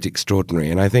really quite extraordinary.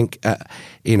 And I think,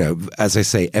 as I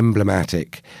say,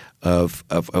 emblematic of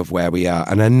where we are.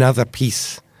 And another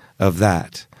piece of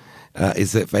that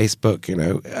is that Facebook,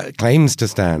 claims to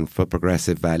stand for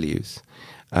progressive values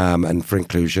and for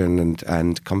inclusion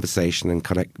and conversation and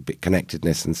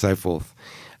connectedness and so forth.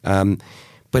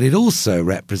 But it also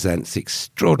represents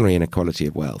extraordinary inequality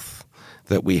of wealth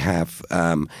that we have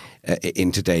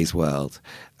in today's world,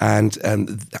 and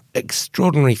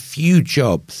extraordinary few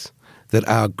jobs that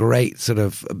our great sort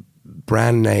of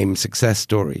brand name success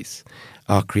stories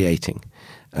are creating.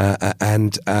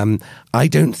 And I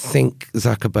don't think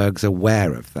Zuckerberg's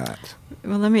aware of that.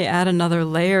 Well, let me add another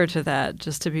layer to that,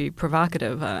 just to be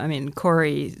provocative. I mean,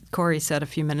 Corey said a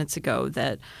few minutes ago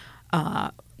that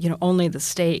only the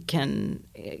state can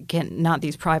not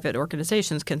these private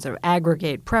organizations can sort of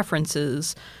aggregate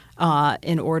preferences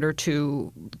in order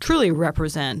to truly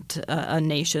represent a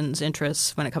nation's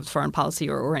interests when it comes to foreign policy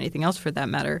or anything else for that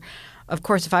matter. Of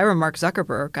course, if I were Mark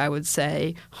Zuckerberg, I would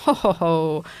say, that's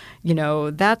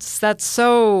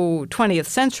so 20th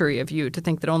century of you to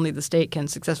think that only the state can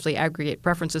successfully aggregate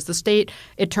preferences. The state,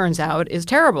 it turns out, is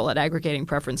terrible at aggregating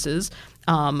preferences.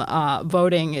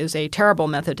 Voting is a terrible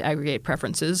method to aggregate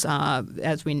preferences.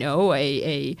 As we know,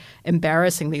 a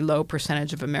embarrassingly low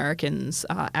percentage of Americans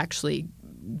actually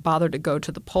bother to go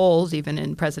to the polls, even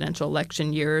in presidential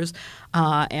election years.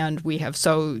 And we have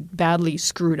so badly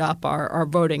screwed up our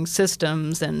voting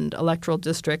systems and electoral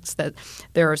districts that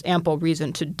there is ample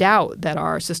reason to doubt that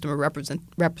our system of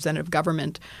representative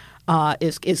government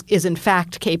is in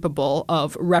fact capable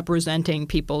of representing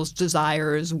people's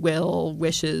desires, will,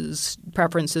 wishes,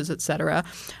 preferences, etc.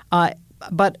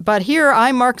 But here,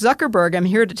 I'm Mark Zuckerberg. I'm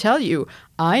here to tell you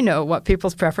I know what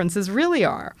people's preferences really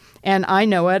are. And I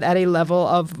know it at a level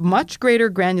of much greater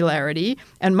granularity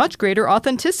and much greater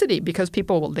authenticity because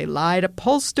they lie to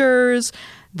pollsters.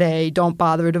 They don't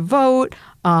bother to vote.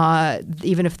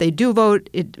 Even if they do vote,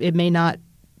 it may not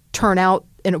turn out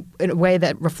in a way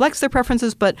that reflects their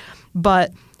preferences. But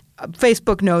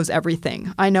Facebook knows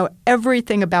everything. I know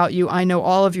everything about you. I know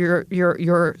all of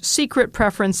your secret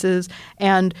preferences.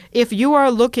 And if you are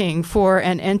looking for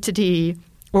an entity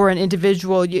or an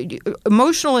individual,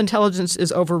 emotional intelligence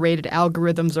is overrated.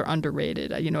 Algorithms are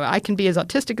underrated. I can be as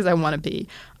autistic as I want to be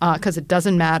because it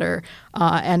doesn't matter.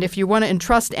 And if you want to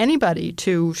entrust anybody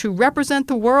to represent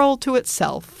the world to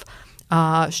itself,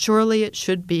 surely it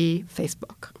should be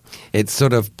Facebook. It's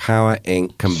sort of Power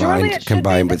Inc.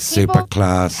 combined with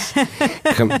Superclass.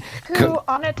 Who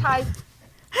monetize?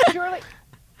 Surely.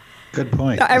 Good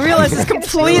point. I realize it's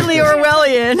completely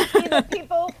Orwellian.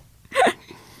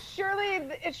 Surely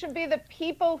it should be the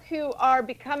people who are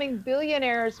becoming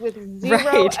billionaires with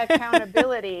zero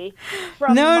accountability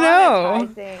from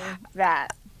monetizing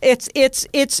that. It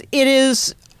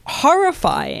is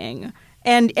horrifying.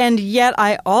 And yet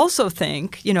I also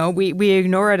think, we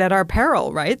ignore it at our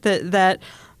peril, right? That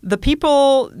the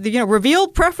people,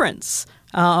 revealed preference,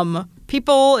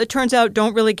 people, it turns out,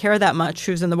 don't really care that much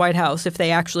who's in the White House. If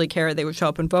they actually care, they would show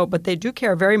up and vote. But they do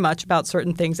care very much about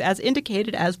certain things, as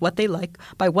indicated as what they like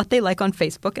by what they like on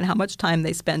Facebook and how much time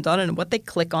they spend on it and what they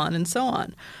click on and so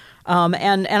on.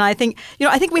 And I think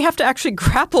we have to actually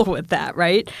grapple with that,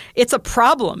 right? It's a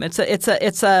problem. It's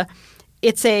a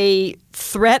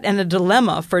threat and a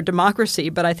dilemma for democracy,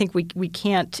 but I think we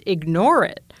can't ignore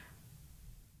it.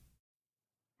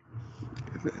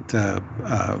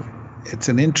 It's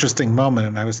an interesting moment,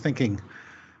 and I was thinking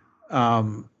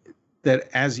that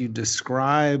as you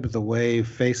describe the way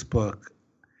Facebook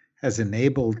has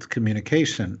enabled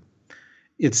communication,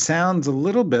 it sounds a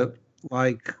little bit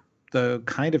like the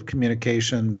kind of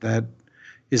communication that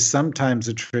is sometimes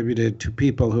attributed to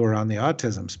people who are on the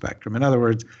autism spectrum. In other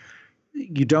words,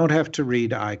 you don't have to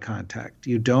read eye contact.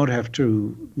 You don't have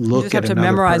to look at another person. You just have to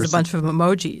memorize a bunch of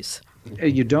emojis.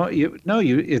 It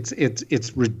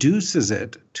reduces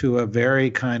it to a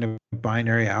very kind of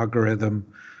binary algorithm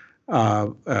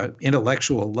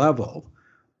intellectual level,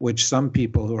 which some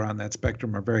people who are on that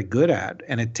spectrum are very good at,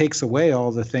 and it takes away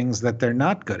all the things that they're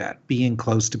not good at: being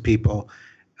close to people,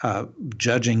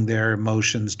 judging their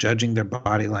emotions, judging their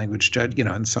body language,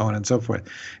 and so on and so forth.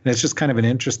 And it's just kind of an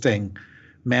interesting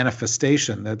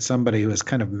manifestation that somebody who is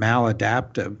kind of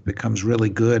maladaptive becomes really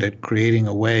good at creating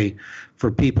a way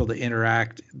for people to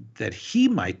interact that he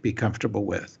might be comfortable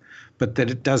with, but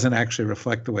that it doesn't actually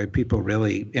reflect the way people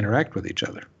really interact with each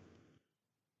other.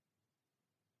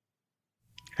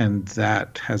 And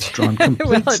that has drawn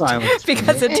complete silence.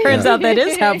 Because it turns out that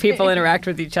is how people interact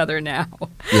with each other now.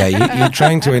 Yeah, you're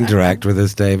trying to interact with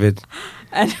us, David.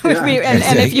 And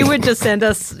if you would just send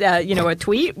us, a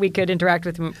tweet, we could interact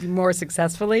with you more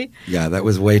successfully. Yeah, that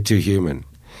was way too human.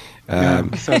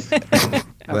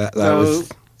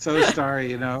 So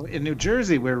Starry, in New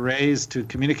Jersey, we're raised to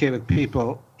communicate with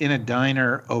people in a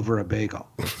diner over a bagel.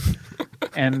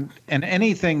 And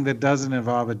anything that doesn't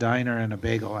involve a diner and a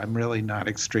bagel, I'm really not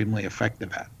extremely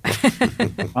effective at.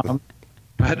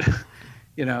 But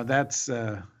that's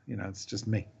it's just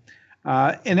me.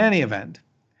 In any event,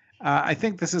 I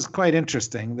think this is quite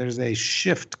interesting. There's a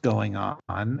shift going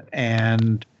on,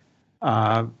 and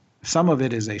some of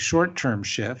it is a short-term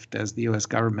shift as the U.S.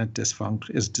 government is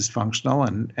dysfunctional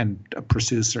and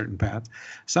pursues certain paths.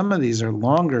 Some of these are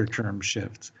longer-term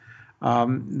shifts.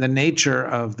 The nature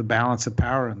of the balance of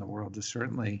power in the world is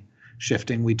certainly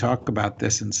shifting. We talk about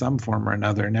this in some form or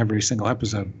another in every single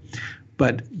episode.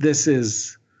 But this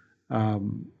is a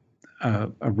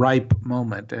ripe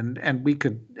moment. And we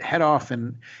could head off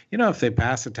and, if they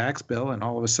pass a tax bill and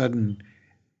all of a sudden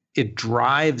it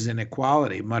drives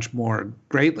inequality much more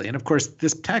greatly. And of course,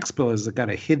 this tax bill has got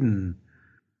a hidden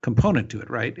component to it,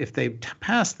 right? If they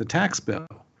pass the tax bill,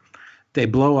 they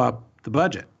blow up the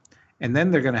budget. And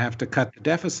then they're going to have to cut the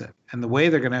deficit. And the way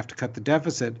they're going to have to cut the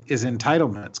deficit is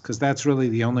entitlements, because that's really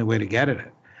the only way to get at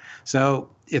it. So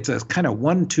it's a kind of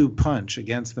 1-2 punch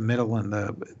against the middle and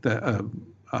the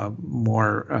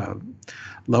more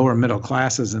lower middle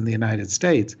classes in the United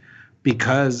States,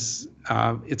 because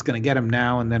it's going to get them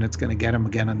now and then it's going to get them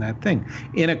again on that thing.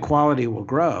 Inequality will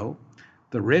grow.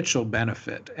 The rich will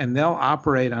benefit, and they'll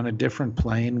operate on a different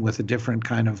plane with a different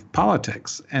kind of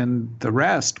politics. And the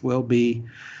rest will be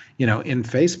in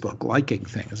Facebook liking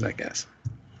things, I guess.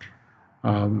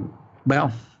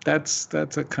 Well, that's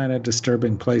a kind of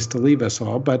disturbing place to leave us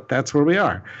all, but that's where we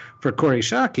are. For Kori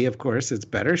Schake, of course, it's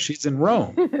better. She's in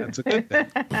Rome. That's a good thing.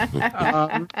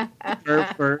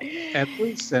 For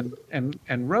Edwise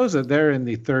and Rosa, they're in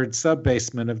the third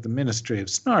sub-basement of the Ministry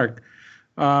of Snark,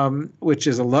 which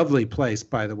is a lovely place,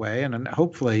 by the way, and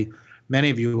hopefully many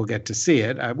of you will get to see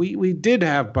it. We did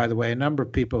have, by the way, a number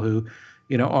of people who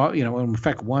in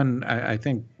fact, one, I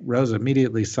think Rosa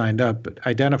immediately signed up, but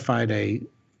identified a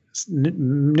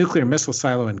nuclear missile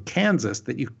silo in Kansas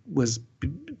that was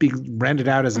being rented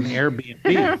out as an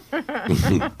Airbnb.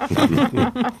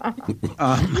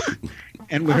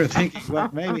 And we were thinking, well,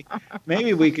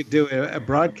 maybe we could do a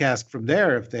broadcast from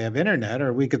there if they have internet,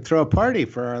 or we could throw a party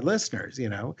for our listeners.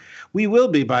 We will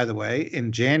be, by the way,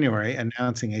 in January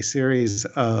announcing a series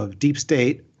of Deep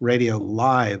State Radio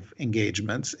live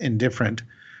engagements in different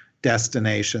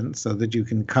destinations, so that you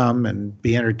can come and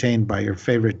be entertained by your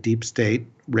favorite Deep State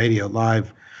Radio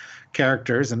live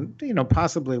characters, and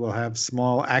possibly we'll have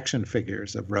small action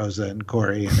figures of Rosa and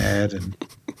Kori and Ed and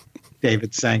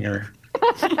David Sanger.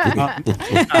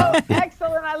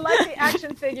 Excellent. I like the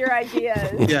action figure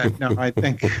ideas. Yeah, no, I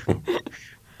think,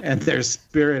 and they're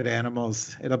spirit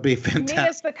animals. It'll be fantastic. Need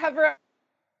us the cover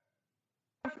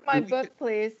of my book,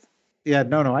 please. Yeah,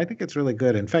 no, I think it's really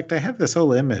good. In fact, I have this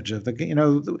whole image of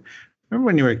Remember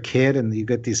when you were a kid and you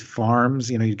get these farms,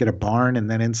 you get a barn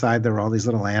and then inside there were all these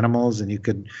little animals and you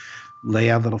could lay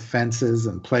out little fences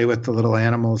and play with the little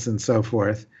animals and so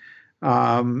forth.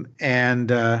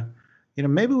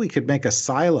 Maybe we could make a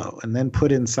silo and then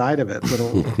put inside of it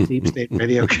little Deep State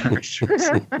Radio characters.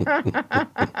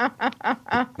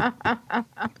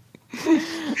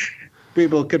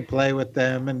 People could play with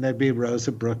them, and there'd be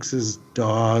Rosa Brooks's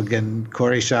dog and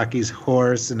Corey Shocky's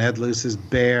horse and Ed Luce's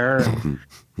bear,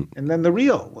 and then the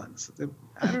real ones.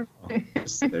 I don't know.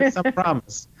 There's some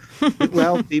promise.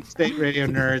 Well, Deep State Radio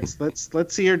nerds,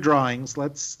 let's see your drawings.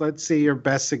 Let's see your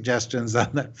best suggestions on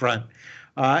that front.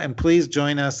 And please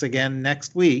join us again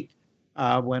next week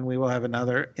when we will have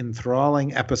another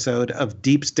enthralling episode of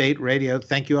Deep State Radio.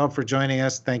 Thank you all for joining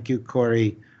us. Thank you,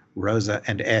 Corey, Rosa,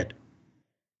 and Ed.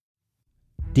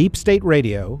 Deep State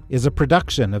Radio is a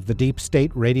production of the Deep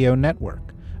State Radio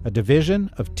Network, a division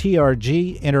of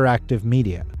TRG Interactive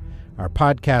Media. Our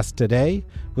podcast today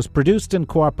was produced in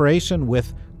cooperation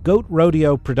with Goat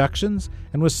Rodeo Productions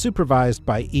and was supervised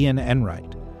by Ian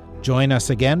Enright. Join us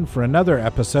again for another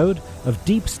episode of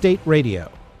Deep State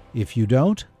Radio. If you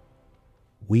don't,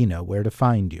 we know where to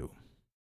find you.